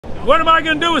What am I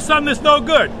gonna do with something that's no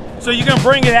good? So you're gonna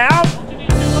bring it out?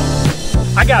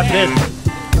 I got business.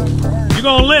 You're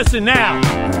gonna listen now.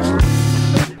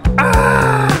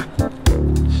 Ah!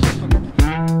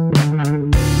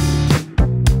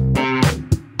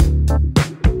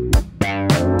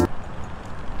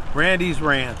 Randy's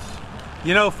Rants.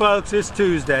 You know, folks, it's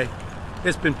Tuesday.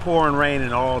 It's been pouring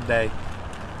raining all day.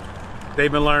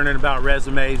 They've been learning about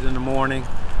resumes in the morning.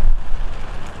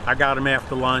 I got them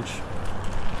after lunch.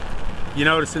 You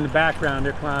notice in the background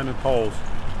they're climbing poles.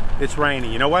 It's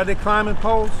raining. You know why they're climbing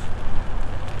poles?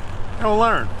 They don't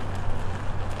learn.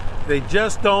 They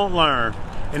just don't learn.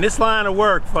 In this line of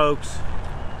work, folks,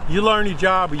 you learn your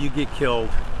job or you get killed.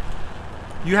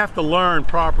 You have to learn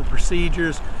proper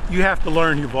procedures. You have to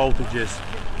learn your voltages.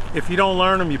 If you don't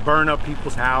learn them, you burn up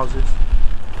people's houses.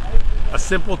 A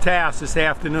simple task this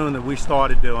afternoon that we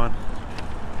started doing,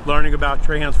 learning about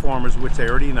transformers, which they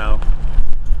already know,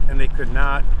 and they could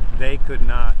not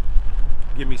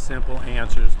give me simple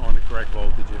answers on the correct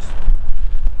voltages.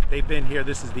 They've been here,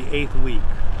 this is the 8th week.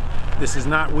 This is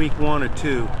not week 1 or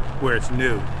 2 where it's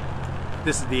new.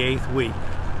 This is the 8th week.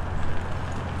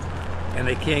 And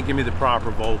they can't give me the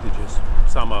proper voltages,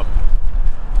 some of them.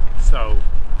 So,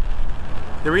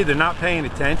 they're either not paying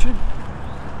attention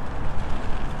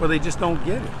or they just don't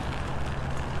get it.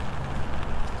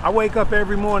 I wake up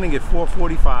every morning at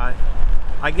 4:45.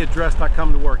 I get dressed, I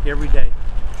come to work every day,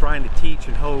 trying to teach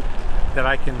and hope that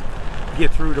I can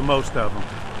get through to most of them.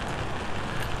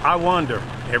 I wonder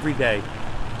every day,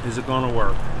 is it going to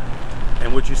work?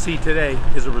 And what you see today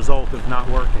is a result of not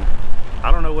working.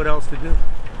 I don't know what else to do.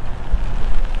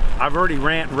 I've already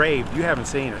rant and raved. You haven't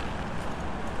seen it.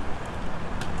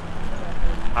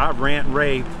 I've rant and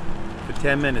raved for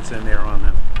 10 minutes in there on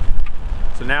them.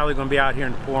 So now they're going to be out here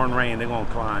in the pouring rain. They're going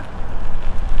to climb.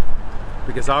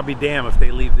 Because I'll be damned if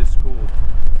they leave this school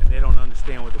and they don't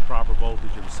understand what the proper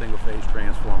voltage of a single-phase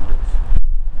transformer is.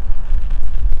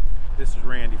 This is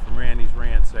Randy from Randy's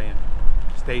Rants saying,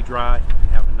 stay dry and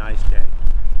have a nice day.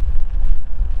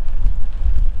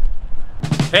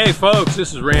 Hey folks,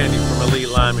 this is Randy from Elite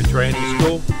Lineman Training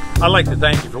School. I'd like to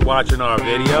thank you for watching our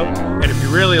video. And if you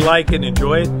really like it and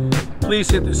enjoy it, please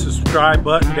hit the subscribe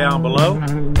button down below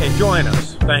and join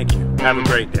us. Thank you. Have a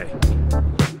great day.